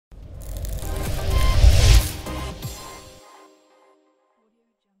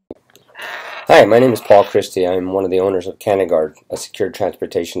Hi, my name is Paul Christie. I'm one of the owners of Canagard, a secure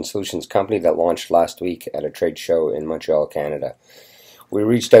transportation solutions company that launched last week at a trade show in Montreal, Canada. We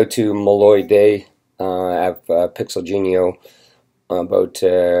reached out to Molloy Day at Pixelgenio about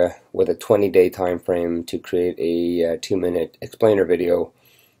with a 20-day time frame to create a 2-minute explainer video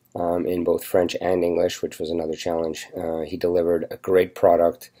in both French and English, which was another challenge. He delivered a great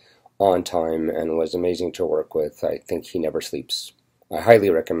product on time and was amazing to work with. I think he never sleeps. I highly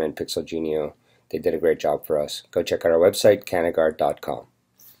recommend Pixelgenio. They did a great job for us. Go check out our website, canagard.com.